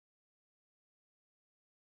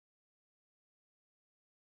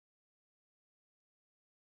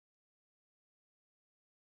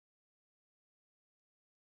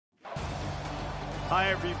Hi,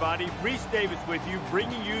 everybody. Reese Davis with you,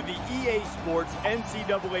 bringing you the EA Sports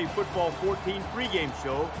NCAA Football 14 pregame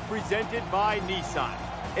show presented by Nissan.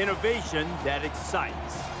 Innovation that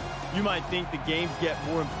excites. You might think the games get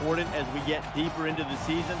more important as we get deeper into the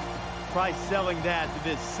season. Try selling that to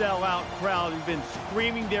this sellout crowd who've been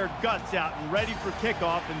screaming their guts out and ready for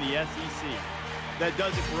kickoff in the SEC. That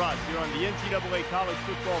does it for us here on the NCAA College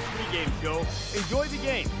Football pregame show. Enjoy the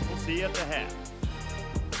game. We'll see you at the half.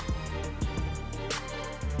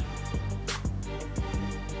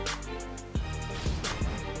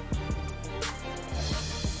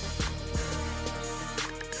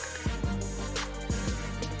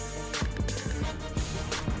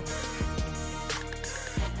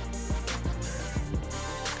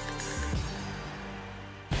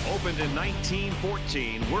 Opened in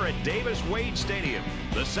 1914, we're at Davis-Wade Stadium,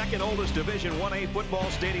 the second oldest Division I-A football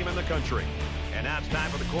stadium in the country. And now it's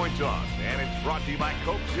time for the coin toss, and it's brought to you by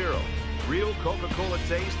Coke Zero. Real Coca-Cola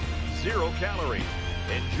taste, 0 calories.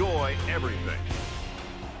 Enjoy everything.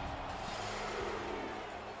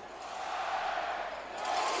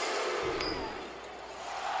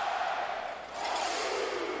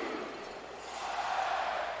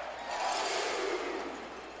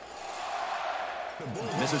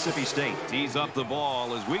 Mississippi State tees up the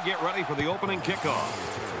ball as we get ready for the opening kickoff.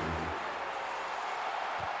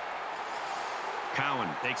 Cowan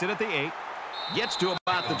takes it at the 8. Gets to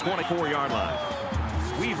about the 24-yard line.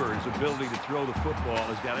 Weaver's ability to throw the football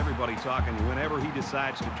has got everybody talking. Whenever he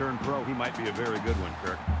decides to turn pro, he might be a very good one,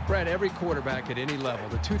 Kirk. Brad, every quarterback at any level,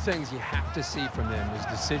 the two things you have to see from them is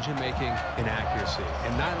decision-making and accuracy.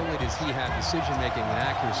 And not only does he have decision-making and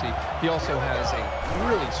accuracy, he also has a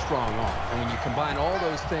really strong arm. And when you combine all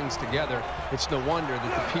those things together, it's no wonder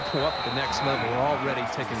that the people up at the next level are already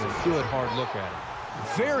taking a good, hard look at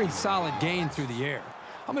it. Very solid gain through the air.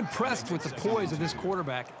 I'm impressed with the poise of this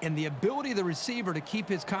quarterback and the ability of the receiver to keep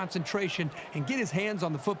his concentration and get his hands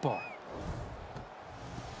on the football.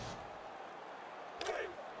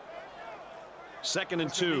 Second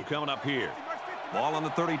and 2 coming up here. Ball on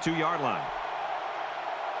the 32-yard line.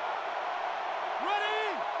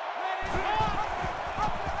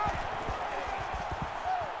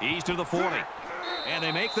 He's to the 40. And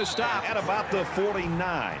they make the stop at about the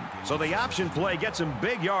 49. So the option play gets some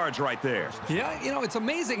big yards right there. Yeah, you know, it's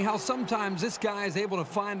amazing how sometimes this guy is able to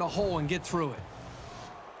find the hole and get through it.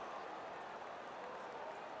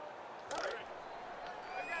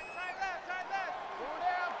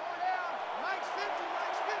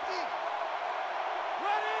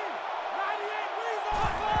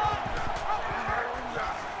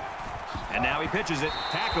 And now he pitches it.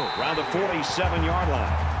 Tackle around the 47-yard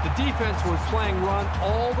line. The defense was playing run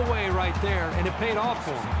all the way right there, and it paid off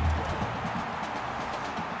for him.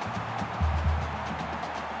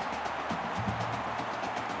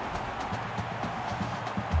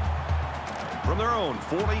 From their own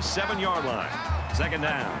 47-yard line. Second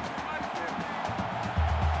down.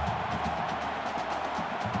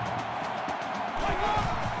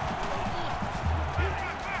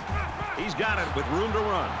 He's got it with room to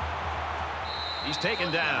run. He's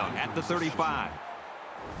taken down at the 35.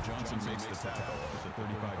 Johnson makes the tackle at the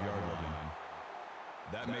 35-yard line.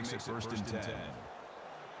 That makes it first and 10.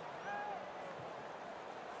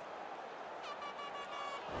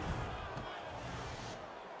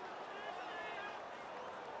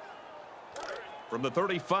 From the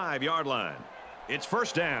 35-yard line, it's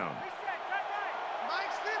first down.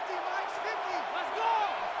 Mike's 50, Mike's 50. Let's go.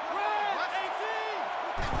 Red,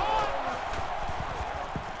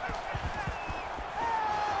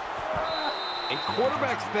 18. A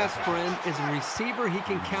quarterback's best friend is a receiver he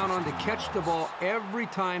can count on to catch the ball every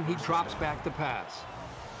time he drops back to pass.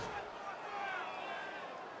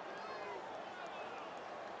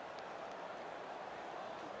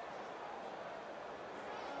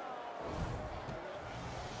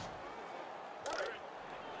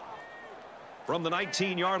 From the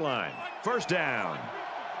 19-yard line, first down.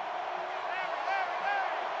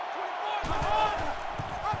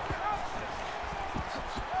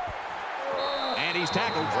 And he's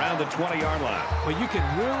tackled around the 20-yard line. But you can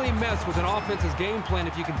really mess with an offense's game plan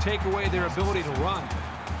if you can take away their ability to run.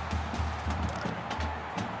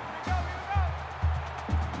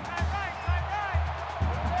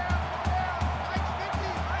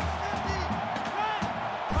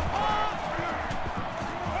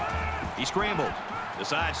 He scrambled,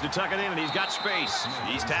 decides to tuck it in, and he's got space.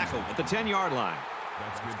 He's tackled at the 10-yard line.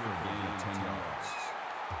 That's good for a gain of 10 yards.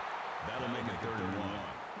 That'll make it 3rd and 1.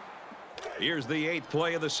 Here's the 8th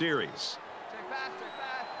play of the series. Check back, check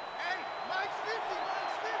back. Hey, Mike's 50,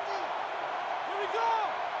 Mike's 50. Here we go.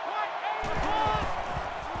 Right,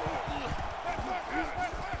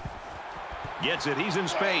 8, Gets it. He's in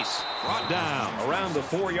space. Brought down around the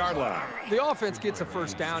 4-yard line. The offense gets a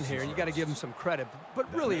first down here, and you got to give them some credit.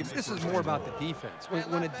 But really, this is more about the defense.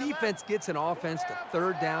 When a defense gets an offense to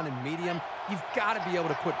 3rd down and medium, you've got to be able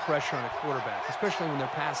to put pressure on a quarterback, especially when they're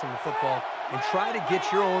passing the football, and try to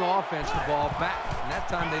get your own offense the ball back. And that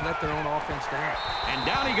time, they let their own offense down. And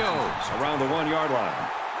down he goes around the 1-yard line.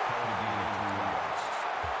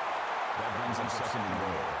 That brings him 2nd and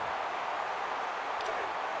goal.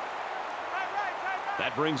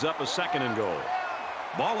 That brings up a 2nd and goal.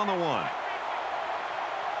 Ball on the 1.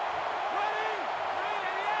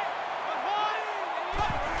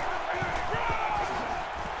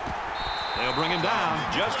 They'll bring him down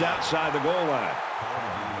just outside the goal line.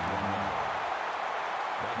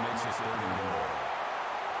 That makes it 3rd and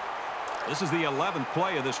goal. This is the 11th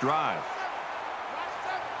play of this drive.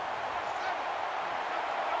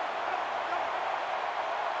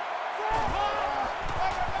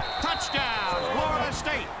 Touchdown, Florida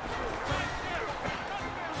State.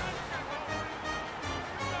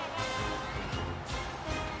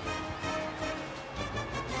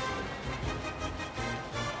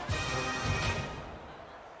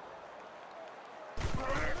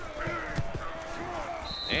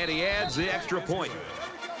 And he adds the extra point.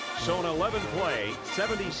 So an 11-play,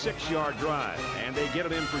 76-yard drive, and they get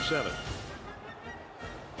it in for 7.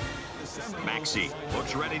 Maxey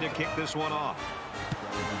looks ready to kick this one off.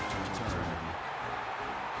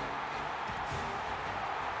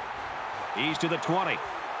 He's to the 20.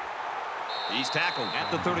 He's tackled at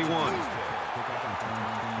the 31.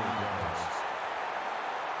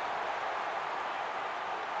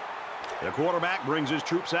 The quarterback brings his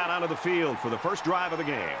troops out onto the field for the first drive of the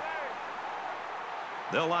game.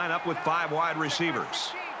 They'll line up with 5 wide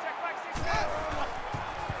receivers.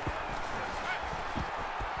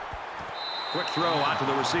 Quick throw out to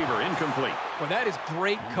the receiver, incomplete. Well, that is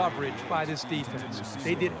great coverage by this defense.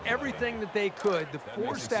 They did everything that they could to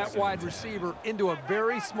force that wide receiver into a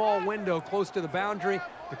very small window close to the boundary.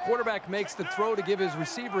 The quarterback makes the throw to give his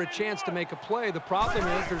receiver a chance to make a play. The problem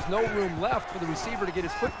is there's no room left for the receiver to get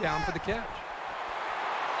his foot down for the catch.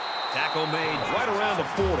 Tackle made right around the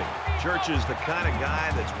 40. Church is the kind of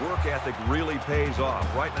guy that's work ethic really pays off.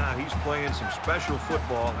 Right now he's playing some special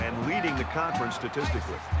football and leading the conference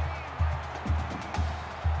statistically.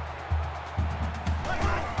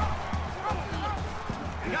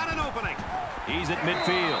 Got an opening. He's at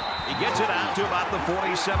midfield. He gets it out to about the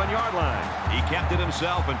 47-yard line. He kept it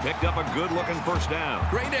himself and picked up a good-looking first down.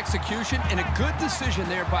 Great execution and a good decision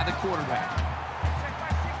there by the quarterback.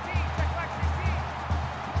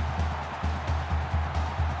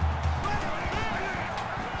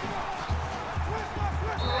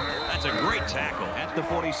 That's a great tackle at the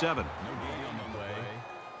 47. No gain on the play.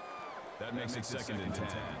 That makes it 2nd and 10.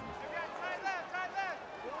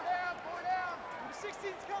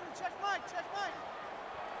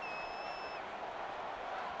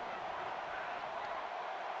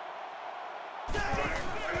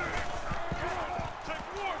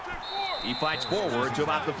 He fights forward to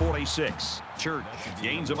about the 46. Church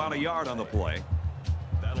gains about a yard on the play.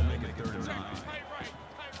 That'll make it 3rd and 9.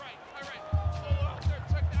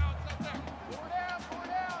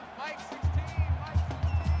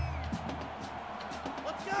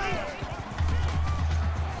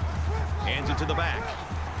 Hands it to the back.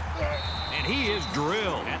 And he is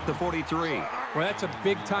drilled at the 43. Well, that's a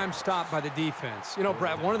big-time stop by the defense. You know,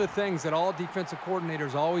 Brad, one of the things that all defensive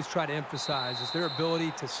coordinators always try to emphasize is their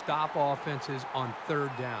ability to stop offenses on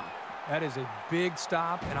 3rd down. That is a big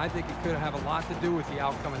stop, and I think it could have a lot to do with the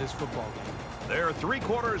outcome of this football game. There are 3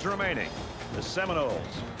 quarters remaining. The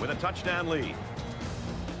Seminoles with a touchdown lead.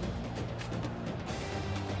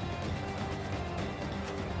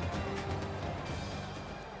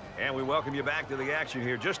 And we welcome you back to the action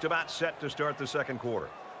here. Just about set to start the 2nd quarter.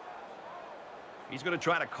 He's going to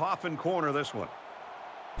try to coffin corner this one.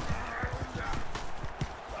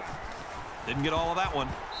 Didn't get all of that one.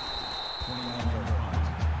 29-yard punt.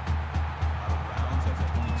 Out of bounds at the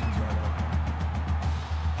 22-yard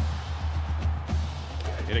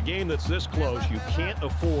line. In a game that's this close, you can't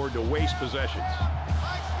afford to waste possessions.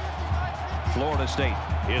 Florida State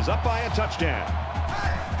is up by a touchdown.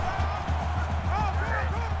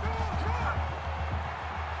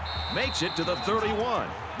 Makes it to the 31.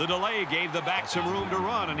 The delay gave the back some room to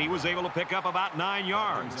run, and he was able to pick up about 9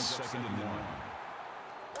 yards. 2nd and 1.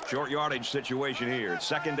 Short yardage situation here. It's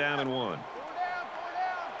 2nd down and 1.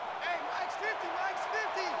 Hey, Mike's 50, Mike's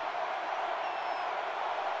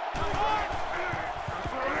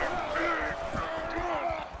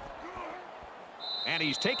 50. And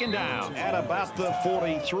he's taken down at about the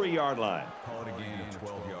 43-yard line. Call it a gain of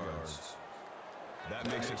 12 yards. That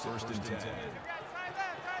makes it first and 10. Try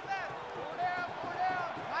left. Four down.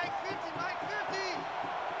 Mike 50, Mike 50.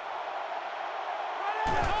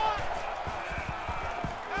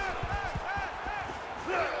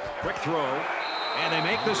 Quick throw, and they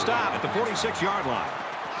make the stop at the 46-yard line.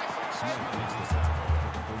 Smith makes the tackle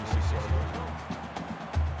at the 46-yard line.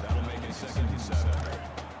 That'll make it 2nd and 7.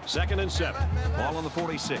 2nd and 7. Ball on the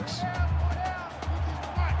 46.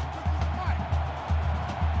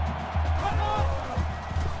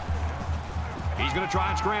 He's going to try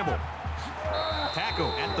and scramble.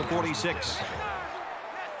 Tackle at the 46.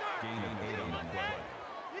 Gain of 8 on the play.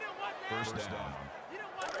 First down.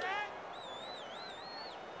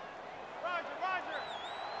 Roger.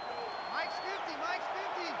 Mike's 50, Mike's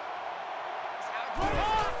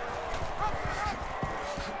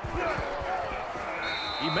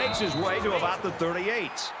 50. He makes his way to about the 38. Gain of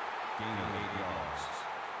 8 yards.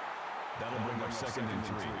 That'll bring up 2nd and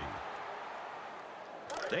 3.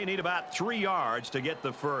 They need about 3 yards to get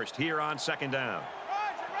the first here on 2nd down.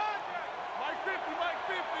 Roger. Mike 50, Mike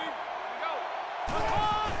 50. Here we go.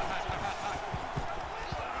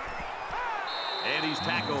 And he's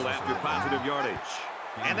tackled after positive yardage.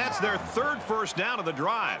 And that's their 3rd first down of the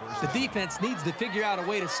drive. The defense needs to figure out a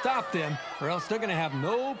way to stop them, or else they're going to have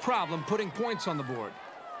no problem putting points on the board.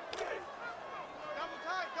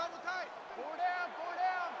 Double tight. Four down.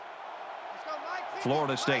 Let's go, Mike 50.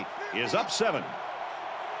 Florida State is up 7.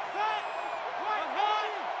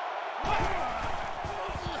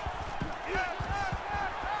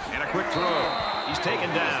 And a quick throw. He's taken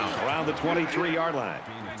down around the 23-yard line.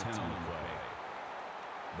 Gain of 10 on the play.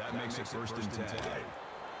 That makes it 1st and 10.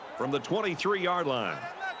 From the 23-yard line.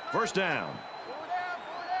 First down. Four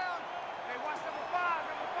down. Hey, watch number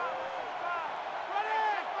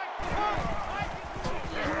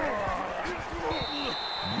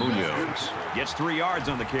 5. Munoz gets 3 yards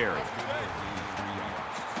on the carry.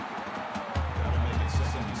 That'll make it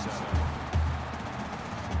 2nd and 7.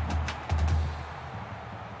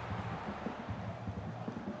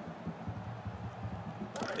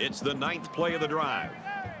 It's the 9th play of the drive.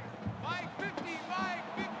 Mike 50.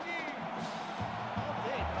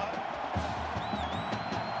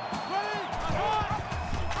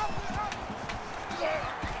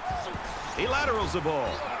 He laterals the ball.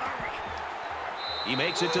 He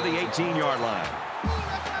makes it to the 18-yard line.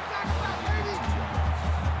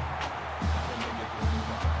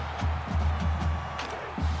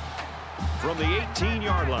 From the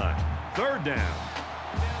 18-yard line, 3rd down.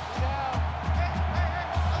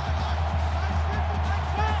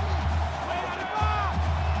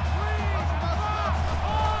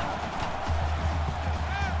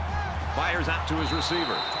 Fires out to his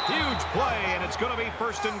receiver. Huge play, and it's going to be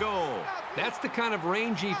 1st and goal. That's the kind of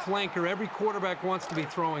rangy flanker every quarterback wants to be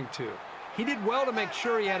throwing to. He did well to make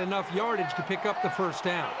sure he had enough yardage to pick up the first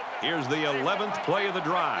down. Here's the 11th play of the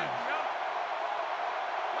drive.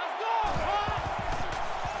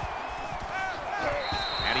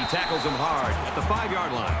 And he tackles him hard at the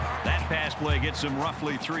 5-yard line. That pass play gets him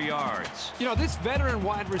roughly 3 yards. You know, this veteran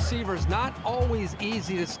wide receiver is not always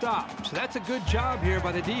easy to stop, so that's a good job here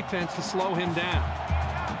by the defense to slow him down.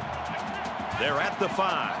 They're at the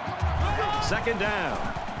 5. 2nd down.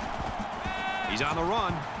 He's on the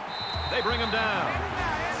run. They bring him down.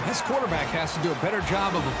 This quarterback has to do a better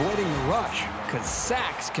job of avoiding the rush, because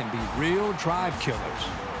sacks can be real drive killers.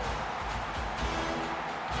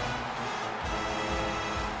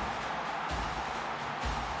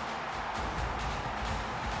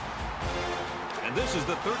 And this is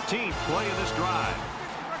the 13th play of this drive.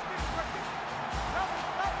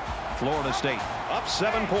 Florida State up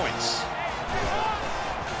 7 points.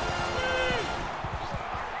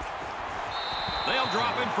 They'll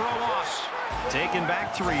drop in for a loss. Taken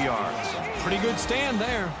back 3 yards. Pretty good stand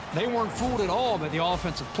there. They weren't fooled at all by the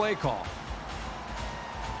offensive play call.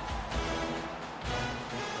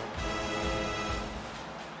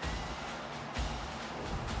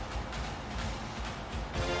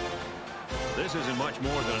 This isn't much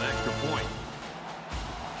more than an extra point.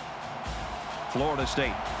 Florida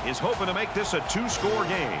State is hoping to make this a 2-score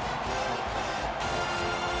game.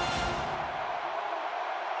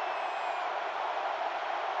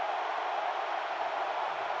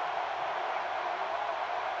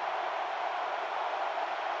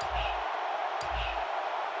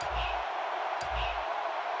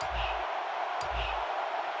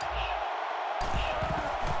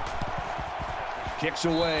 Kicks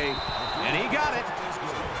away, and he got it.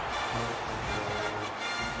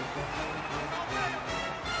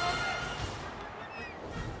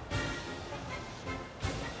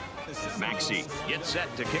 Maxey gets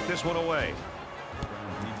set to kick this one away.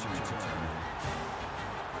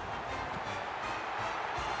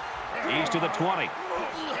 to the 20.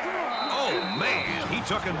 Oh, man, he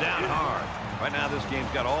took him down hard. Right now, this game's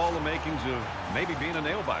got all the makings of maybe being a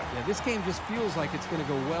nail-biter. Yeah, this game just feels like it's going to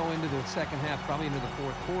go well into the second half, probably into the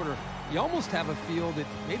fourth quarter. You almost have a feel that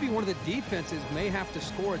maybe one of the defenses may have to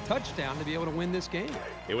score a touchdown to be able to win this game.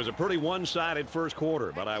 It was a pretty one-sided first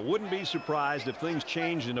quarter, but I wouldn't be surprised if things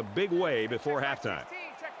changed in a big way before halftime.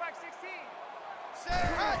 Check back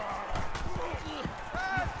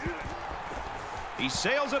 16. He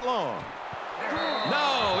sails it long.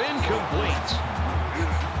 No, incomplete.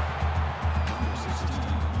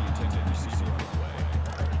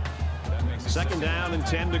 Second down and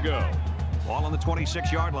 10 to go. Ball on the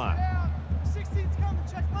 26-yard line. 16's coming.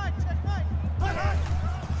 Check Mike.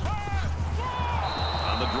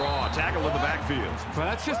 On the draw, tackle in the backfield. Well,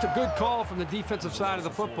 that's just a good call from the defensive side of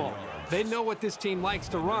the football. They know what this team likes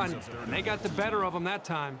to run, and they got the better of them that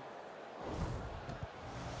time.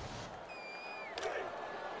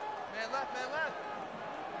 Man left.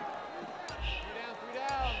 3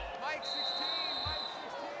 down. Mike 16.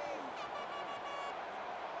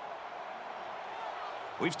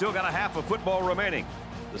 We've still got a half of football remaining.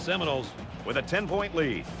 The Seminoles with a 10-point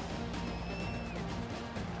lead.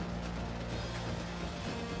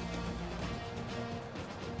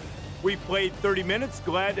 We played 30 minutes.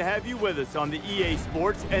 Glad to have you with us on the EA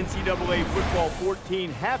Sports NCAA Football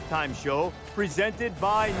 14 halftime show presented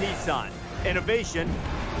by Nissan. Innovation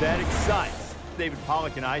that excites. David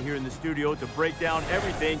Pollack and I here in the studio to break down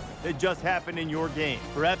everything that just happened in your game.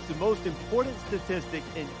 Perhaps the most important statistic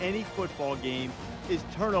in any football game is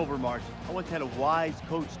turnover margin. I once had a wise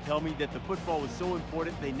coach tell me that the football was so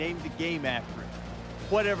important they named the game after it.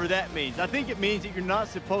 Whatever that means. I think it means that you're not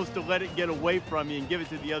supposed to let it get away from you and give it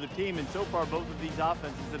to the other team, and so far both of these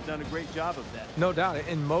offenses have done a great job of that. No doubt,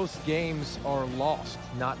 and most games are lost,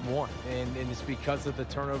 not won, and it's because of the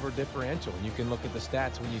turnover differential. You can look at the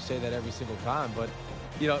stats when you say that every single time, but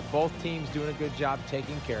you know, both teams doing a good job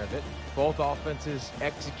taking care of it. Both offenses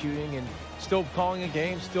executing and still calling a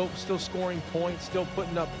game, still scoring points, still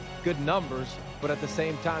putting up good numbers, but at the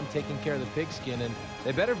same time taking care of the pigskin. And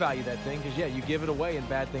they better value that thing because, yeah, you give it away and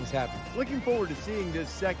bad things happen. Looking forward to seeing this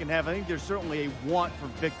second half. I think there's certainly a want for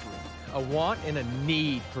victory. A want and a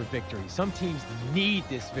need for victory. Some teams need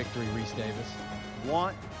this victory, Reese Davis.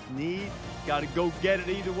 Want, need, got to go get it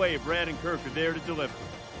either way. Brad and Kirk are there to deliver.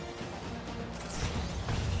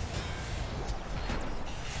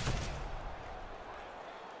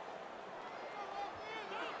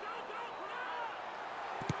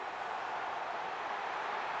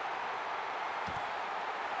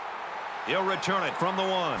 He'll return it from the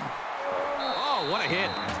 1. Oh, what a hit.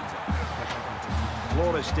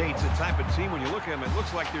 Florida State's the type of team, when you look at them, it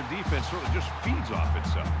looks like their defense sort of just feeds off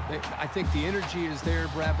itself. I think the energy is there,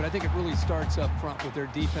 Brad, but I think it really starts up front with their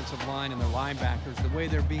defensive line and their linebackers, the way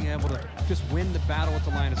they're being able to just win the battle at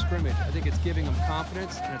the line of scrimmage. I think it's giving them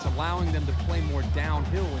confidence, and it's allowing them to play more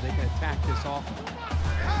downhill where they can attack this offense.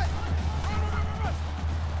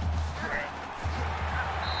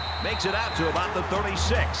 Makes it out to about the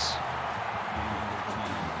 36.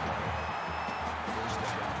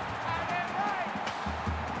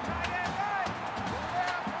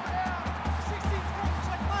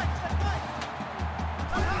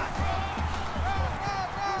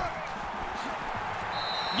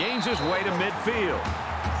 Gains his way to midfield.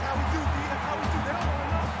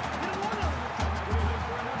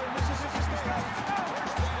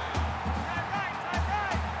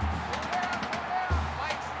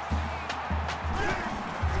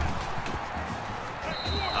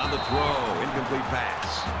 On the throw, incomplete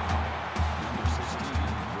pass.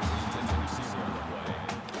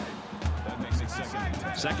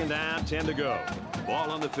 Second down, 10 to go. Ball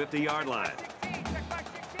on the 50-yard line.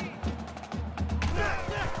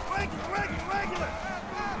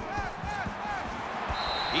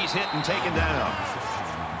 He's hit and taken down.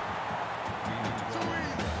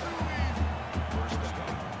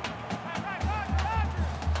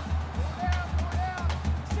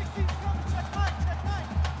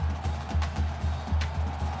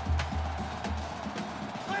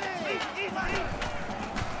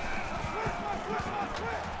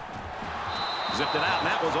 Zipped it out, and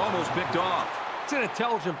that was almost picked off. It's an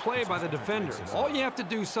intelligent play by the defender. All you have to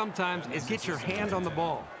do sometimes is get your hand on the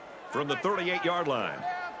ball. From the 38-yard line.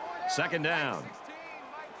 Second down.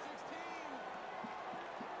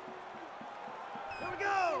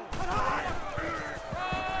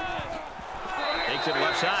 Takes it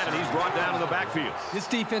left side, and he's brought down to the backfield. This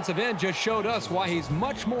defensive end just showed us why he's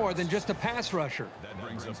much more than just a pass rusher. That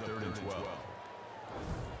brings up 3rd and 12.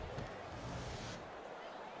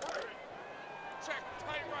 Check,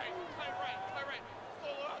 tight right.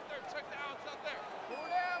 Solo out there, check the outs out there. 4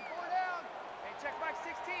 down.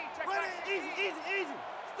 Easy.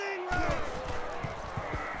 Stingray.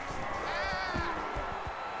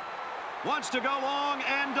 Wants to go long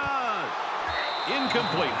and does.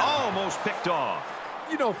 Incomplete. Almost picked off.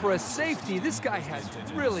 You know, for a safety, this guy has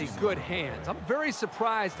really good hands. I'm very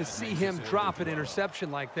surprised to see him drop an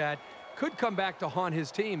interception like that. Could come back to haunt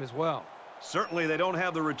his team as well. Certainly they don't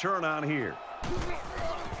have the return on here.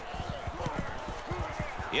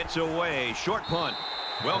 It's away. Short punt.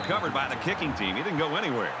 Well covered by the kicking team. He didn't go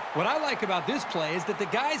anywhere. What I like about this play is that the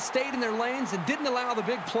guys stayed in their lanes and didn't allow the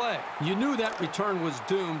big play. You knew that return was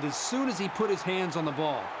doomed as soon as he put his hands on the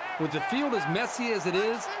ball. With the field as messy as it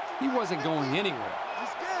is, he wasn't going anywhere.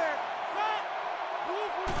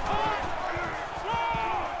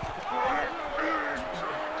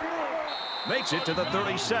 Makes it to the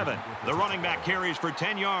 37. The running back carries for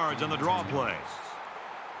 10 yards on the draw play.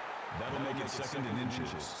 That'll make it second and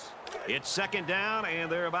inches. It's second down, and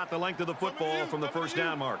they're about the length of the football from the first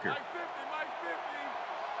down marker.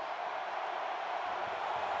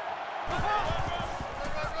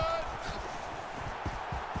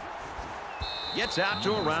 Gets out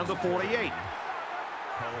to around the 48. Call it a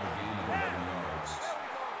gain of 11 yards.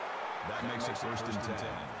 That makes it first and 10.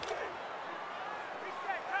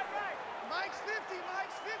 Mike's 50.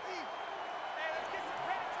 Hey, let's get some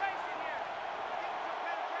penetration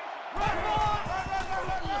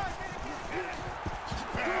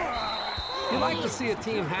here. You like to see a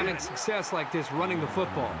team having success like this running the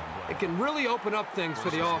football. It can really open up things for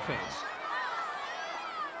the offense.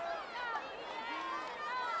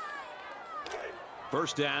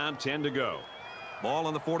 First down, 10 to go. Ball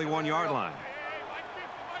on the 41-yard line.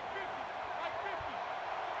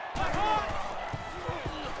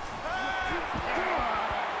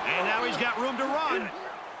 And now he's got room to run.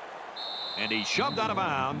 And he's shoved out of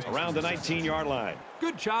bounds around the 19-yard line.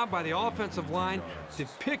 Good job by the offensive line to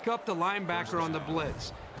pick up the linebacker on the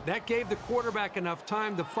blitz. That gave the quarterback enough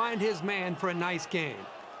time to find his man for a nice gain.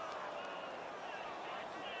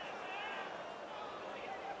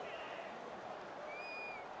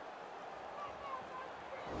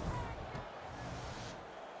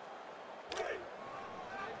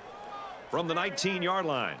 From the 19-yard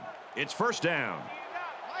line, it's first down.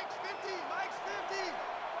 Mike's 50.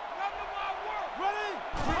 Run the ball,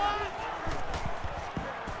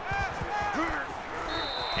 work.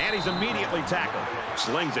 And he's immediately tackled.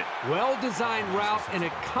 Slings it. Well-designed route and a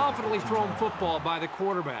confidently thrown football by the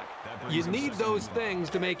quarterback. You need those things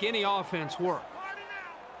to make any offense work.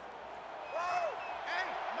 Hey,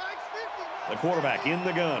 Mike's 50. The quarterback in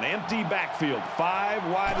the gun. Empty backfield. 5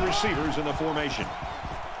 wide receivers in the formation.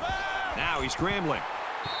 Now he's scrambling.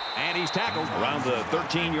 And he's tackled around the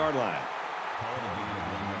 13-yard line. Call it a gain of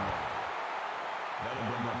 1 yard. That'll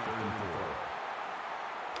bring up third and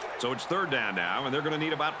 4. So it's third down now, and they're going to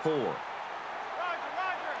need about 4. Roger. Hey,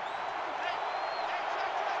 check.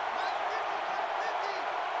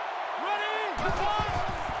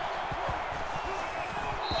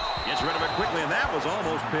 Gets rid of it quickly, and that was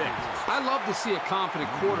almost picked. I love to see a confident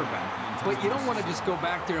quarterback, but you don't want to just go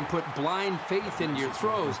back there and put blind faith into your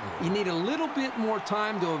throws. You need a little bit more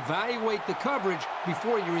time to evaluate the coverage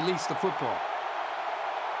before you release the football.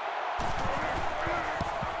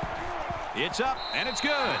 It's up, and it's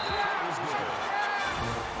good.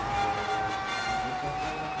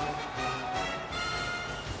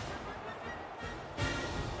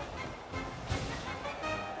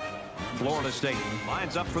 Florida State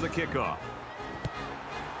lines up for the kickoff.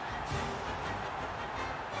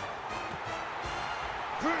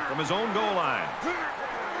 From his own goal line.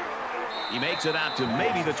 He makes it out to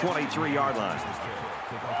maybe the 23-yard line.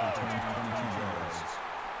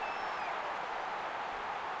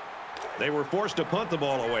 They were forced to punt the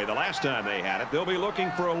ball away the last time they had it. They'll be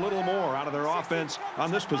looking for a little more out of their offense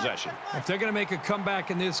on this possession. If they're going to make a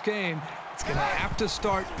comeback in this game, it's going to have to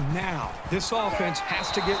start now. This offense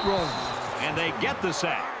has to get rolling. And they get the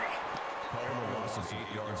sack. Call a loss of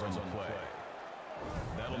 8 yards on the play.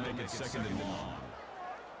 That'll make it second and long.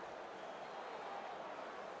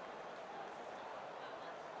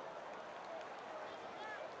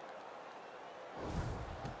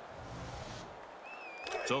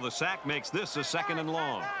 So the sack makes this a second and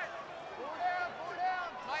long. 4 down.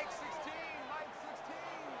 Mike 16.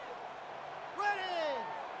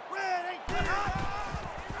 Ready. 18.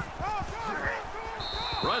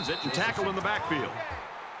 Runs it and tackled in the backfield.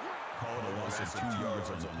 Call it a loss of 2 yards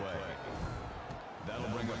on the play. That'll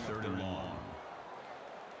bring up third and long.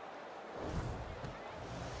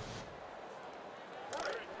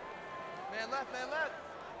 Man left.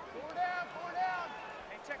 4 down.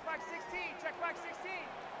 Hey, check Mike 16.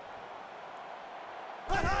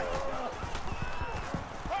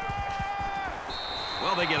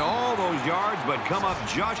 Well, they get all those yards, but come up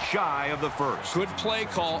just shy of the first. Good play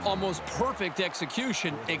call, almost perfect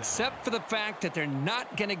execution, except for the fact that they're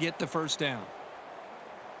not going to get the first down.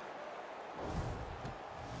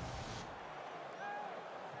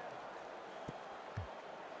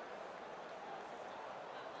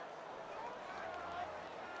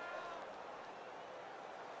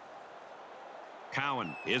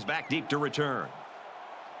 Cowan is back deep to return.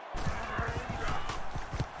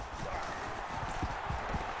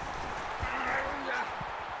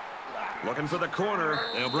 Looking for the corner.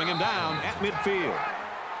 They'll bring him down at midfield.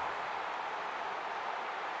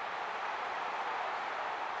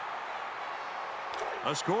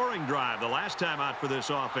 A scoring drive the last time out for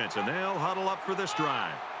this offense, and they'll huddle up for this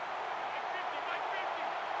drive.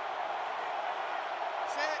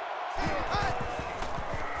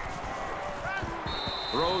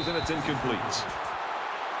 Throws, and it's incomplete.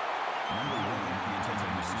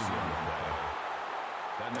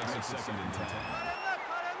 That makes it 2nd and 10.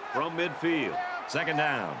 From midfield, 2nd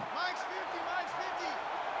down. Mike's 50, Mike's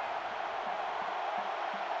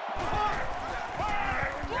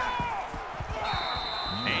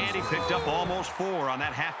 50. And he picked up almost 4 on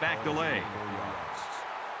that halfback delay.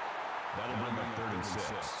 That'll bring up 3rd and 6.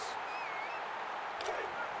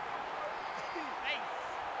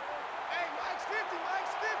 Hey, Mike's 50,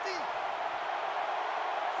 Mike's 50.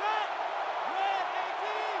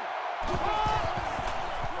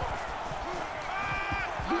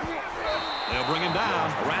 They'll bring him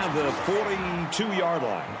down around the 42-yard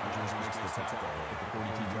line.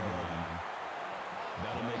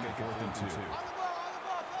 That'll make it 4th and 2. On the ball,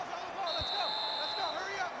 close on the ball. Let's go,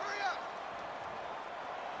 hurry up, hurry up.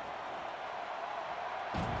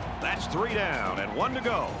 That's 3 down and 1 to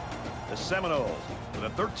go. The Seminoles with a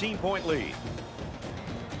 13-point lead.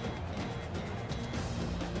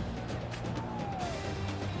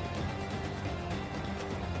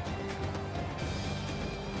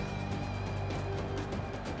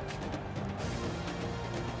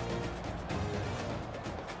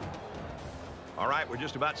 All right, we're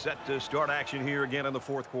just about set to start action here again in the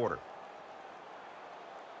 4th quarter.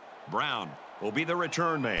 Brown will be the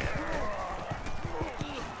return man.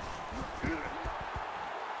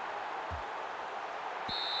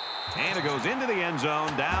 And it goes into the end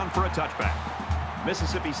zone, down for a touchback.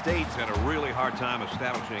 Mississippi State's had a really hard time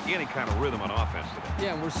establishing any kind of rhythm on offense today.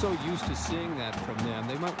 Yeah, and we're so used to seeing that from them.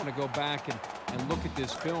 They might want to go back and look at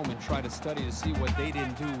this film and try to study to see what they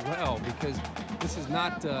didn't do well, because this is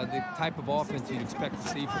not the type of offense you'd expect to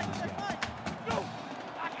see from these guys.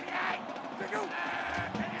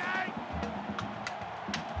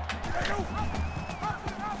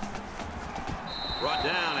 Brought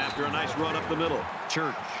down after a nice run up the middle.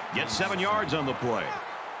 Church gets 7 yards on the play.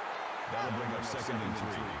 That'll bring up 2nd and 3.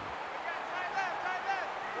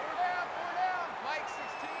 Mike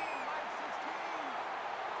 16,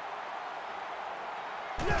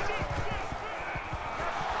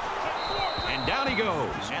 And down he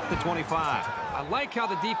goes at the 25. I like how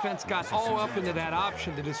the defense got all up into that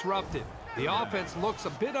option to disrupt it. The offense looks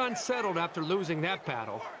a bit unsettled after losing that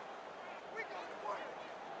battle.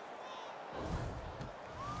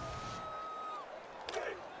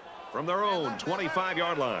 From their own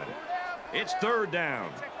 25-yard line. It's 3rd down.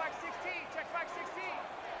 Check back 16, check back 16.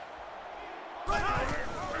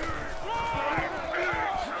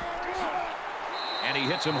 And he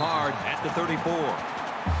hits him hard at the 34.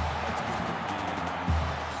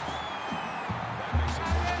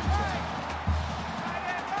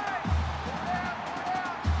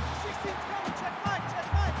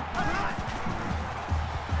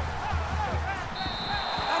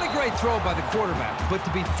 Great throw by the quarterback, but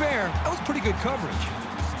to be fair, that was pretty good coverage.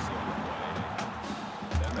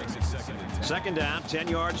 That makes it 2nd and 10. 2nd down, 10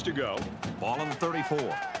 yards to go. Ball on the 34.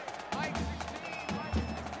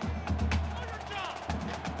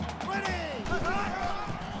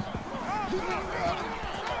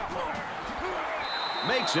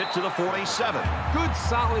 Makes it to the 47. Good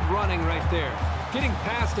solid running right there. Getting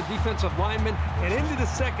past the defensive lineman and into the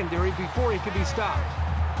secondary before he could be stopped.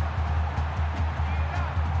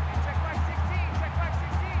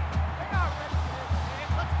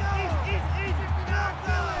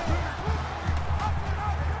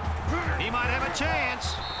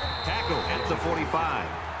 Chance. Tackle at the 45.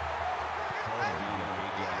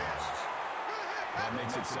 That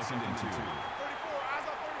makes it 2nd and 2. 34, eyes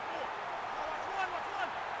on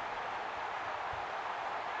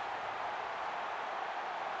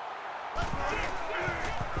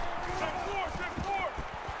 34.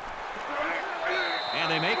 And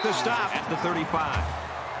they make the stop at the 35.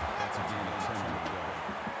 That's a gain of 10 to go.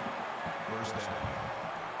 1st down.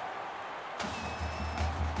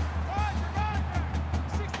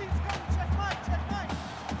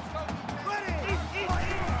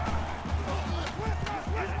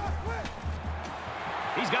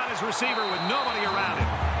 his receiver with nobody around him.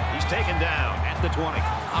 He's taken down at the 20.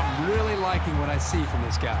 I'm really liking what I see from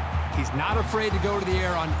this guy. He's not afraid to go to the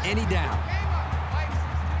air on any down.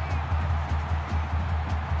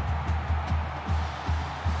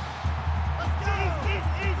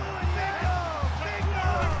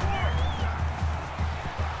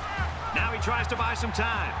 Now he tries to buy some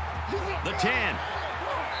time. The 10.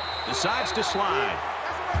 Decides to slide.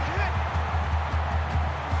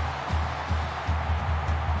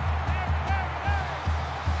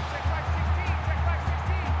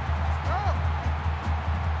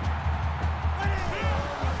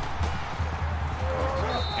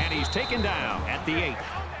 And he's taken down at the 8.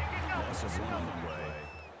 Loss of 1 on the play.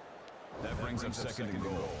 That brings up second and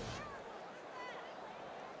goal.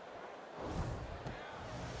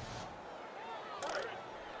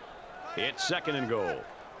 It's second and goal.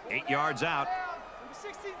 8 yards out. Number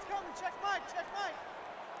 16's coming. Check Mike. Check Mike.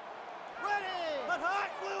 Ready. But hot.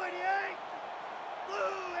 Blue 88.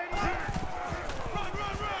 Blue 88. Run,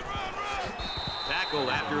 run, run, run, run. Tackled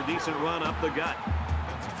after a decent run up the gut.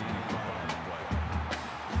 That's a team foul on the play.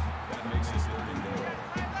 That makes it third and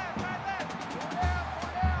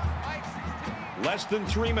goal. Less than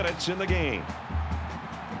 3 minutes in the game.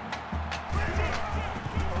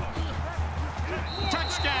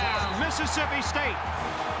 Touchdown, Mississippi State.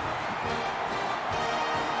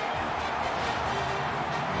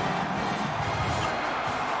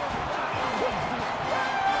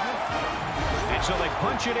 And so they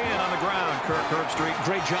punch it in on the ground, Kirk Herbstreit.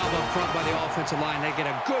 Great job up front by the offensive line. They get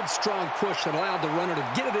a good, strong push that allowed the runner to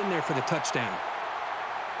get it in there for the touchdown.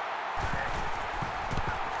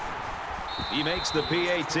 He makes the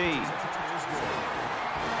PAT.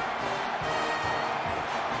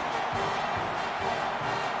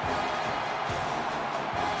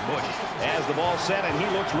 Bush has the ball set, and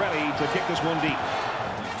he looks ready to kick this one deep.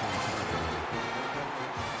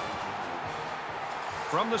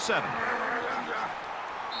 From the 7.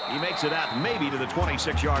 He makes it out maybe to the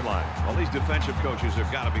 26-yard line. Well, these defensive coaches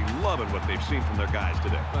have got to be loving what they've seen from their guys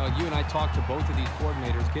today. Well, you and I talked to both of these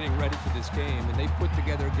coordinators getting ready for this game, and they put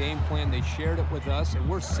together a game plan. They shared it with us, and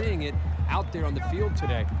we're seeing it out there on the field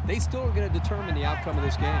today. They still are going to determine the outcome of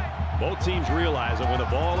this game. Both teams realize that when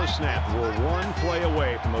the ball is snapped, we're one play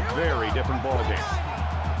away from a very different ball game.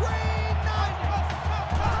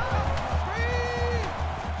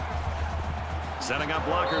 Setting up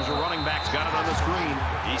blockers, a running back's got it on the screen.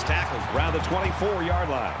 He's tackled around the 24-yard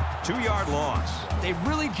line. 2-yard loss. They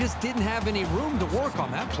really just didn't have any room to work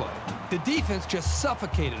on that play. The defense just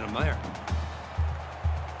suffocated them there.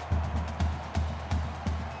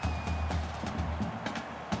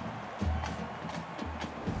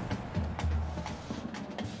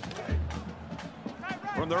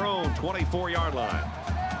 From their own 24-yard line,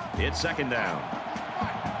 it's second down.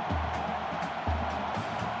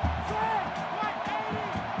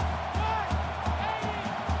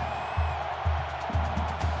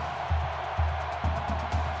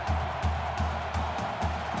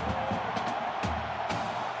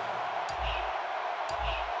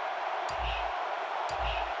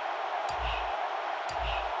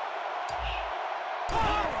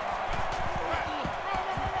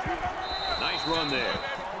 Run there.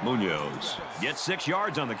 Munoz gets 6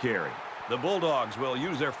 yards on the carry. The Bulldogs will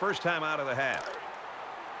use their first time out of the half.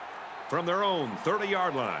 From their own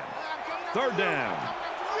 30-yard line. Third down.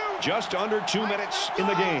 Just under 2 minutes in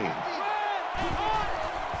the game.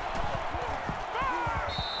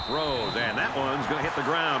 Throws, and that one's going to hit the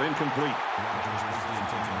ground incomplete.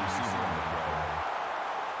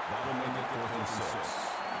 That'll make it 4th and 6.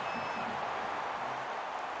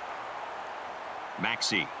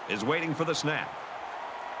 Maxey is waiting for the snap.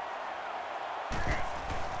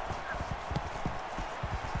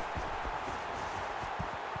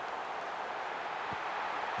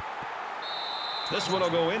 This one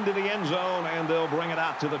will go into the end zone, and they'll bring it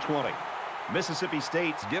out to the 20. Mississippi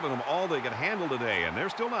State's given them all they can handle today, and they're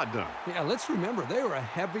still not done. Yeah, let's remember, they were a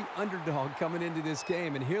heavy underdog coming into this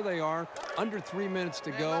game, and here they are, under 3 minutes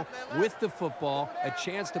to go, with the football, a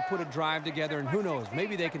chance to put a drive together, and who knows,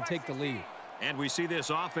 maybe they can take the lead. And we see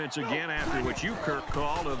this offense again after what you, Kirk,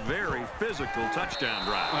 called a very physical touchdown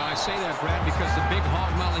drive. Well, I say that, Brad, because the big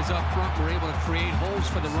hog mollies up front were able to create holes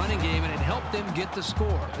for the running game, and it helped them get the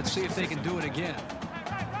score. Let's see if they can do it again.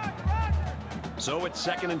 So it's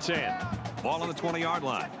 2nd and 10. Ball on the 20-yard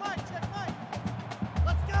line.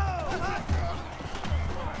 Let's go!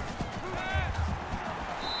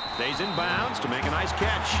 Stays in bounds to make a nice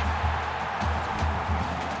catch.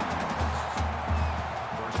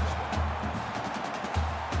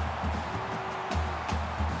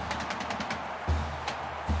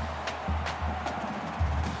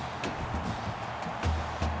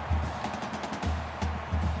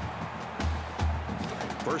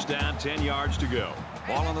 First down, 10 yards to go.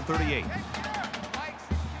 Ball on the 38.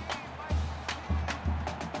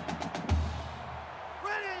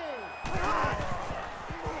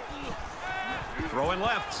 Throwing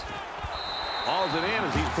left. Hauls it in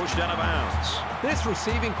as he's pushed out of bounds. This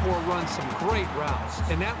receiving core runs some great routes,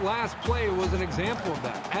 and that last play was an example of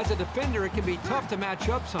that. As a defender, it can be tough to match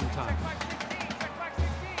up sometimes.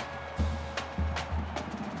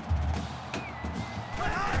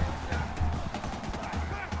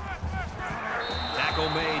 Tackle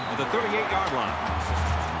made to the 38-yard line.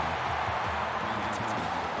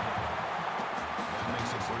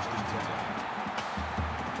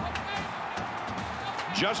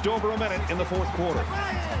 Just over a minute in the fourth quarter.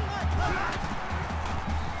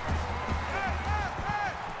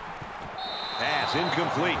 Pass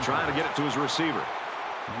incomplete, trying to get it to his receiver.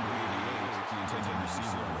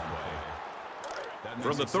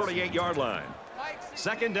 From the 38-yard line.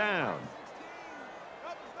 Second down.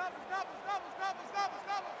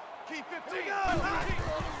 Keep 15.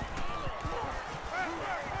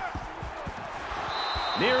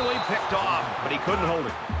 Nearly picked off, but he couldn't hold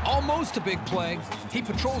it. Almost a big play. He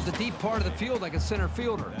patrols the deep part of the field like a center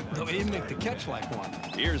fielder, though he didn't make the catch like one.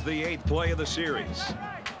 Here's the 8th play of the series.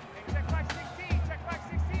 Check back 16. Check back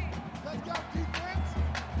 16. Let's go, defense.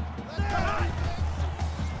 Let's go.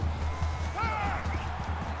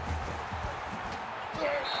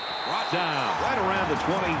 Brought down right around the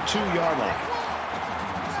 22-yard line.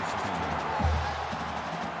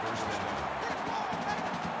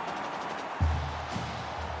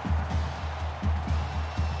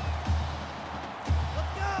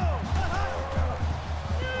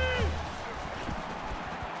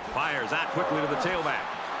 Fires out quickly to the tailback.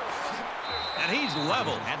 And he's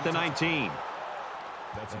level at the 19.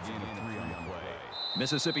 That's a gain of 3 on the play.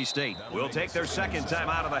 Mississippi State will take their second time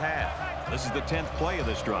out of the half. This is the 10th play of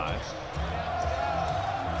this drive.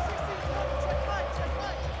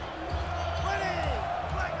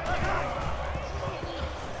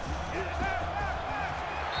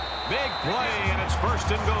 Big play, and it's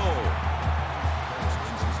first and goal.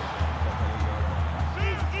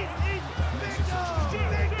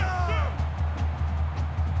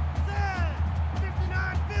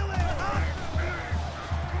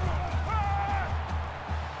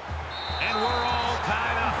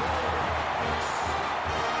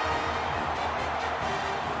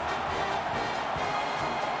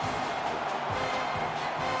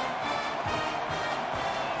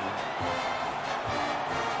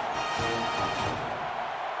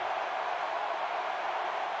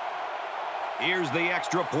 Here's the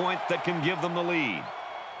extra point that can give them the lead.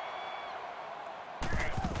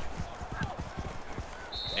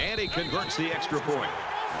 And he converts the extra point.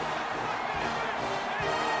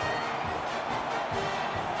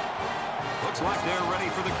 Looks like they're ready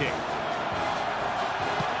for the kick.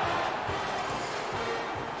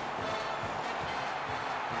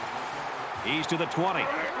 He's to the 20.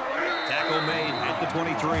 Tackle made at the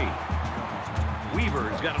 23.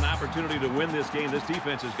 Weaver's got an opportunity to win this game. This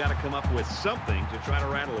defense has got to come up with something to try to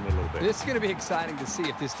rattle him a little bit. This is going to be exciting to see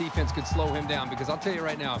if this defense could slow him down, because I'll tell you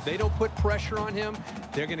right now, if they don't put pressure on him,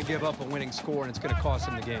 they're going to give up a winning score, and it's going to cost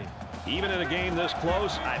them the game. Even in a game this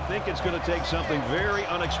close, I think it's going to take something very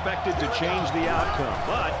unexpected to change the outcome.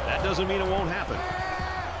 But that doesn't mean it won't happen.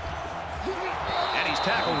 And he's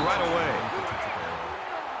tackled right away.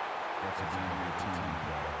 That's a gain of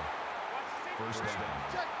 18. First down.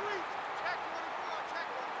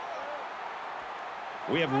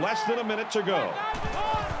 We have less than a minute to go.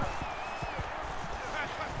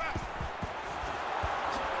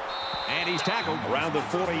 And he's tackled around the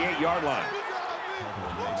 48-yard line.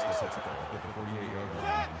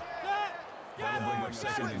 That'll bring up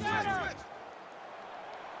second and 3. Let's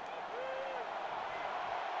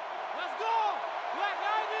go! Black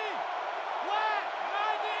 90! Black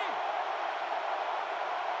 90!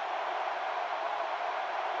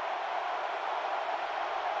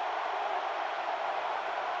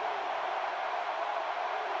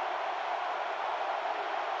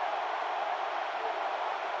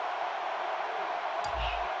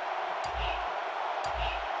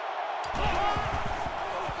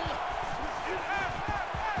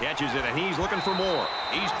 Catches it, and he's looking for more.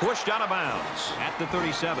 He's pushed out of bounds at the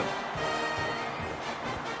 37.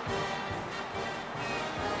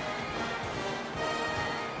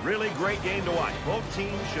 Really great game to watch. Both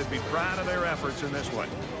teams should be proud of their efforts in this one.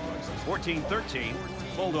 14-13,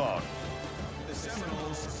 Bulldog.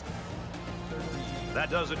 That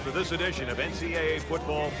does it for this edition of NCAA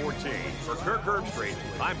Football 14. For Kirk Herbstreit,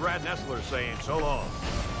 I'm Brad Nessler saying so long.